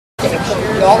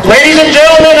Ladies and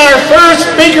gentlemen, our first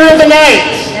speaker of the night,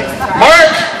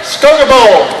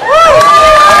 Skogerboe.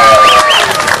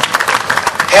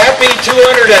 Happy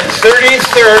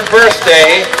 233rd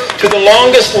birthday to the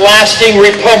longest lasting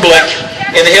republic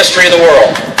in the history of the world.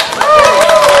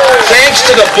 Thanks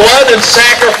to the blood and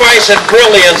sacrifice and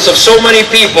brilliance of so many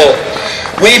people,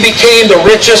 we became the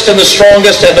richest and the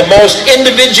strongest and the most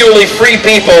individually free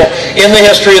people in the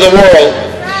history of the world.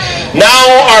 Now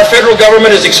our federal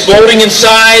government is exploding in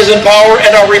size and power,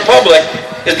 and our republic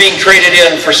is being traded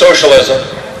in for socialism.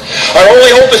 Our only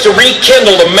hope is to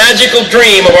rekindle the magical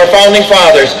dream of our founding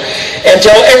fathers and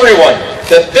tell everyone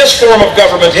that this form of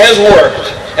government has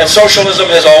worked and socialism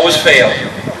has always failed.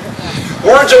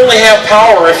 Words only have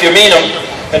power if you mean them,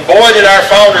 and boy did our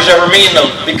founders ever mean them,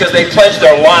 because they pledged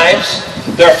their lives,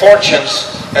 their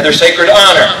fortunes, and their sacred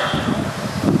honor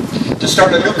to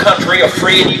start a new country of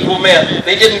free and equal men.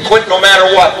 They didn't quit no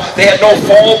matter what. They had no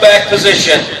fallback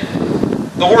position.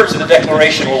 The words of the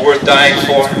Declaration were worth dying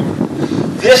for.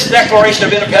 This Declaration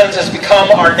of Independence has become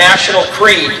our national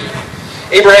creed.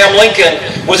 Abraham Lincoln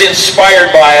was inspired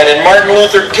by it, and Martin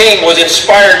Luther King was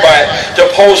inspired by it to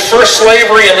oppose first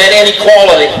slavery and then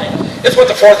inequality. It's what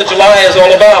the 4th of July is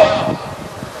all about.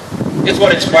 It's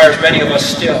what inspires many of us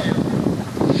still.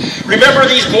 Remember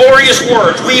these glorious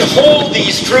words. We hold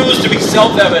these truths to be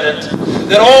self-evident,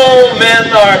 that all men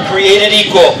are created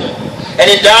equal and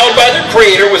endowed by their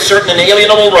Creator with certain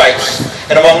inalienable rights,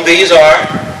 and among these are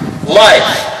life,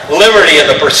 liberty, and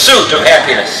the pursuit of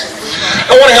happiness.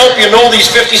 I want to help you know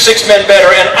these 56 men better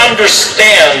and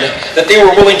understand that they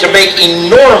were willing to make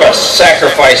enormous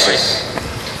sacrifices.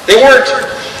 They weren't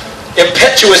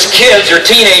impetuous kids or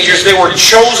teenagers. They were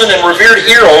chosen and revered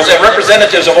heroes and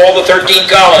representatives of all the 13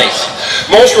 colonies.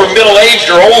 Most were middle-aged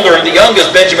or older, and the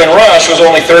youngest, Benjamin Rush, was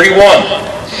only 31.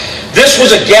 This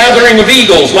was a gathering of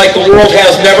eagles like the world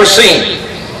has never seen,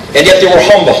 and yet they were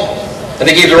humble, and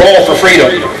they gave their all for freedom.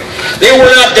 They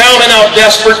were not down-and-out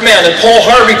desperate men, and Paul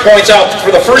Harvey points out that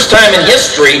for the first time in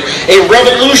history, a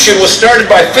revolution was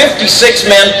started by 56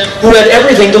 men who had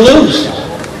everything to lose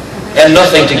and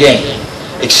nothing to gain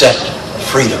except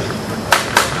freedom.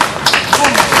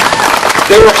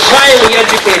 They were highly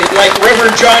educated, like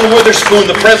Reverend John Witherspoon,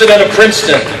 the president of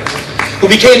Princeton, who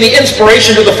became the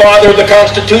inspiration to the father of the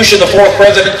Constitution, the 4th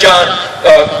President,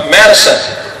 Madison.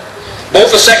 Both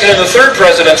the 2nd and the 3rd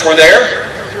presidents were there,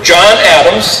 John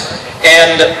Adams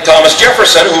and Thomas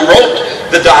Jefferson, who wrote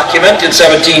the document in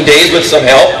 17 days with some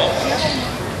help.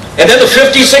 And then the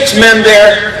 56 men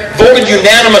there voted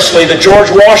unanimously that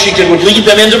George Washington would lead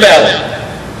them into battle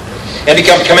and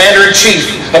become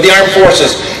commander-in-chief of the armed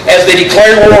forces as they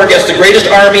declared war against the greatest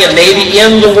army and navy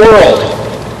in the world.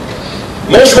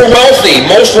 Most were wealthy,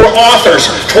 most were authors,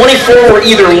 24 were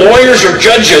either lawyers or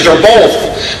judges or both,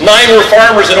 9 were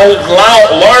farmers and owned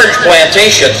large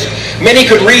plantations. Many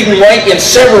could read and write in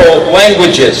several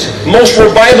languages. Most were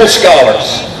Bible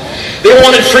scholars. They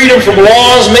wanted freedom from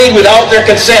laws made without their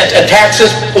consent and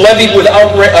taxes levied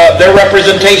without their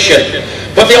representation.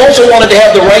 But they also wanted to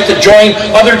have the right to join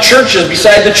other churches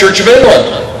besides the Church of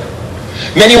England.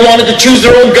 Many wanted to choose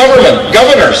their own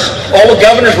governors. All the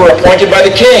governors were appointed by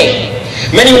the king.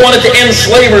 Many wanted to end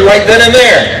slavery right then and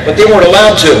there, but they weren't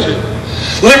allowed to.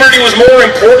 Liberty was more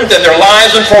important than their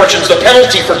lives and fortunes. The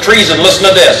penalty for treason, listen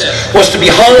to this, was to be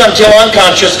hung until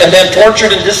unconscious and then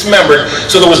tortured and dismembered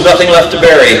so there was nothing left to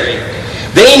bury.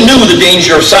 They knew the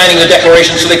danger of signing the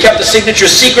Declaration, so they kept the signature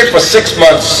secret for 6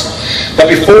 months. But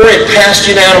before it passed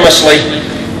unanimously,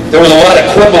 there was a lot of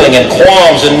quibbling and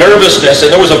qualms and nervousness,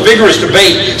 and there was a vigorous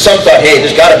debate. Some thought, hey,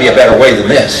 there's got to be a better way than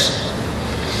this.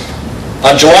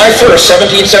 On July 1st,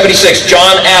 1776,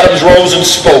 John Adams rose and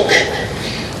spoke.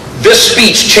 This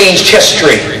speech changed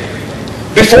history.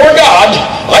 Before God,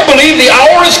 I believe the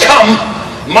hour has come.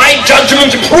 My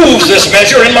judgment approves this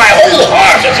measure, and my whole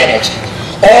heart is in it.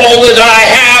 All that I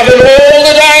have and all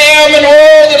that I am and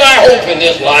all that I hope in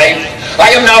this life,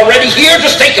 I am now ready here to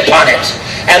stake upon it.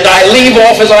 And I leave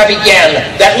off as I began,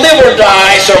 that live or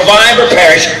die, survive or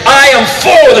perish, I am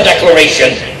for the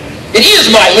Declaration. It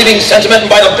is my living sentiment, and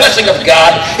by the blessing of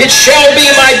God, it shall be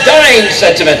my dying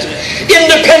sentiment.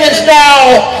 Independence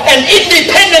now and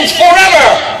independence forever.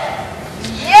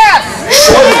 Yes.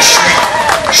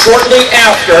 Shortly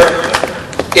after,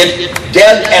 in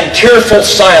dead and tearful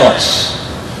silence,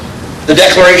 the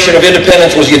Declaration of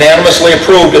Independence was unanimously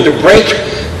approved. And to break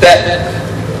that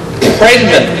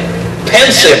pregnant,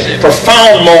 pensive,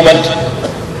 profound moment,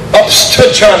 up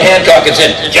stood John Hancock and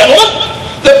said, "Gentlemen,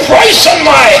 the price on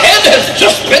my head has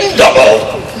just been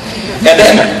doubled." And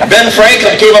then Ben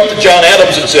Franklin came up to John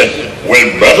Adams and said,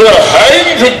 "We'd better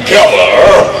hang together,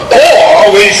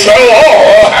 or we shall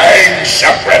all hang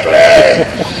separately."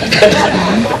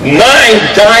 9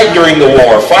 died during the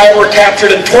war. 5 were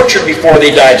captured and tortured before they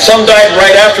died. Some died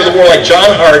right after the war, like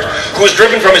John Hart, who was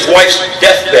driven from his wife's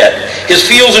deathbed. His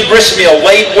fields in Gristmill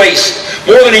laid waste.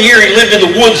 More than a year he lived in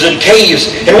the woods and caves,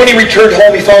 and when he returned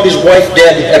home he found his wife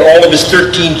dead and all of his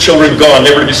 13 children gone,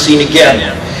 never to be seen again.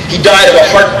 He died of a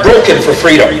heart broken for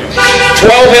freedom.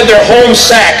 12 had their homes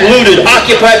sacked, looted,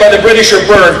 occupied by the British or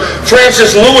burned.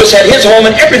 Francis Lewis had his home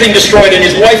and everything destroyed and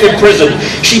his wife imprisoned.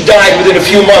 She died within a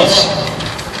few months.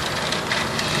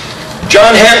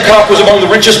 John Hancock was among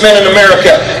the richest men in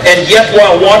America, and yet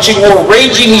while watching war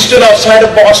raging, he stood outside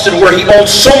of Boston where he owned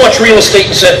so much real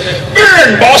estate and said,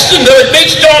 "Burn Boston, though it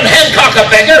makes John Hancock a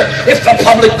beggar, if the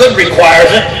public good requires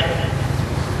it."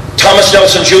 Thomas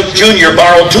Nelson Jr.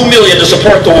 borrowed $2 million to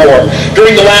support the war.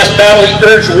 During the last battle, he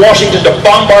urged Washington to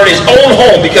bombard his own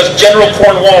home because General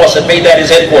Cornwallis had made that his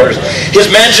headquarters.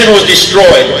 His mansion was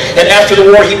destroyed, and after the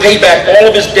war, he paid back all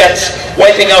of his debts,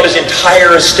 wiping out his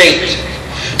entire estate.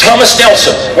 Thomas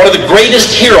Nelson, one of the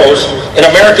greatest heroes in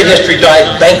American history, died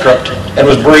bankrupt and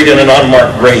was buried in an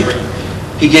unmarked grave.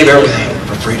 He gave everything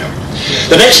for freedom.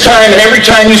 The next time and every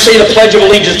time you say the Pledge of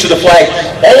Allegiance to the flag,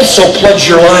 also pledge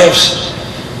your lives,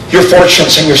 your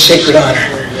fortunes, and your sacred honor.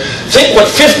 Think what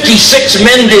 56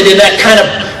 men did in that kind of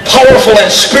powerful and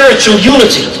spiritual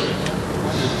unity.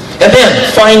 And then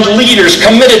find leaders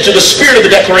committed to the spirit of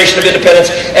the Declaration of Independence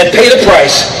and pay the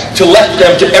price to lift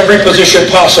them to every position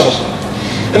possible.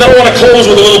 And then I want to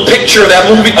close with a little picture of that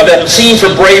movie, of that scene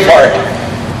from Braveheart,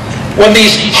 when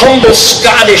these humble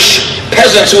Scottish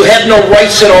peasants who had no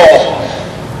rights at all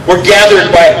were gathered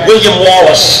by William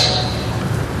Wallace.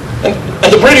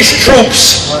 And the British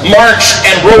troops marched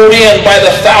and rode in by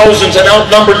the thousands and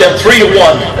outnumbered them 3 to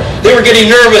 1. They were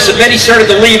getting nervous, and many started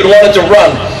to leave and wanted to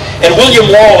run. And William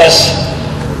Wallace,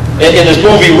 in his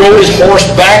movie, rode his horse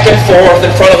back and forth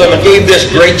in front of them and gave this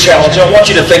great challenge. I want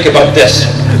you to think about this.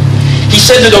 He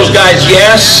said to those guys,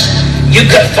 "Yes, you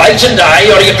could fight and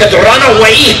die, or you could run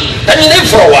away and live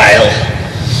for a while.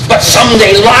 But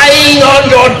someday, lying on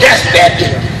your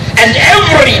deathbed, and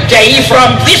every day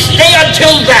from this day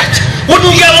until that,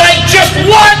 wouldn't you like just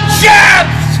one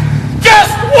chance?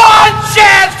 Just one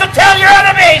chance to tell your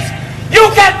enemies,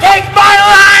 you can take my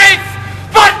life,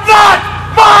 but not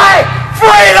my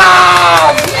freedom!"